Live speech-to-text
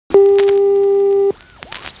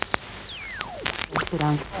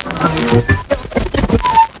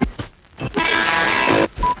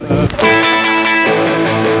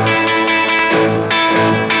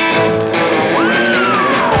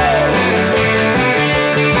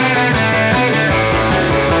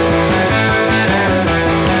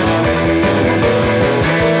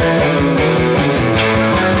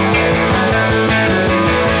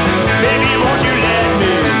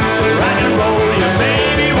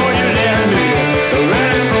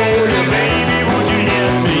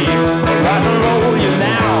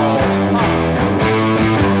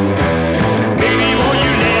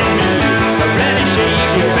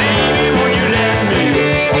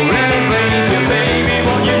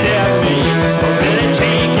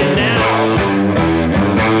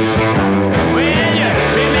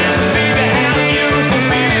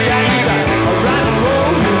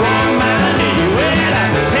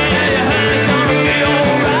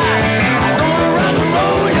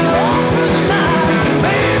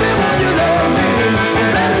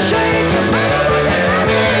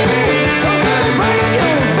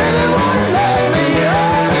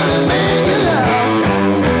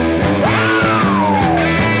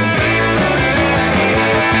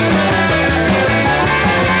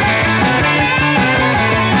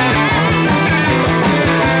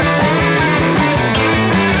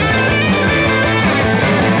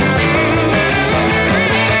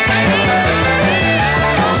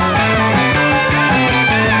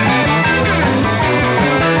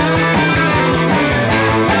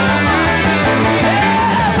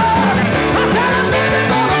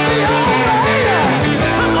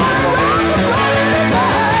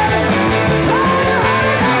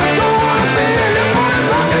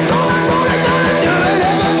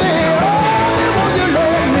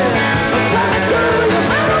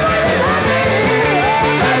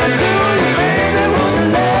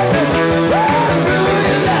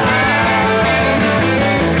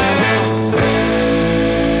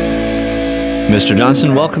Mr.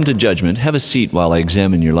 Johnson, welcome to Judgment. Have a seat while I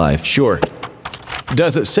examine your life. Sure.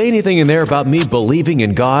 Does it say anything in there about me believing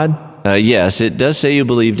in God? Yes, it does say you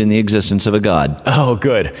believed in the existence of a God. Oh,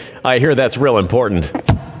 good. I hear that's real important.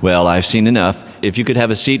 Well, I've seen enough. If you could have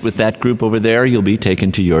a seat with that group over there, you'll be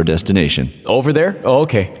taken to your destination. Over there? Oh,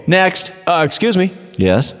 okay. Next. Excuse me.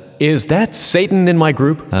 Yes? Is that Satan in my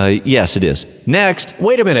group? Yes, it is. Next.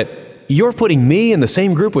 Wait a minute. You're putting me in the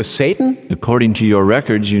same group with Satan? According to your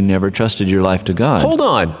records, you never trusted your life to God. Hold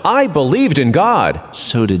on. I believed in God.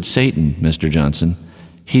 So did Satan, Mr. Johnson.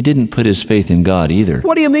 He didn't put his faith in God either.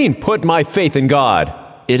 What do you mean, put my faith in God?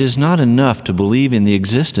 It is not enough to believe in the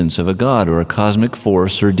existence of a God or a cosmic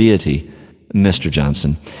force or deity. Mr.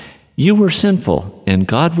 Johnson, you were sinful, and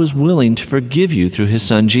God was willing to forgive you through His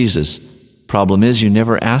Son Jesus. Problem is, you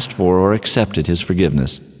never asked for or accepted His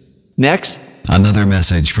forgiveness. Next. Another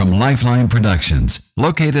message from Lifeline Productions,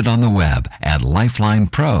 located on the web at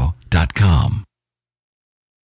lifelinepro.com.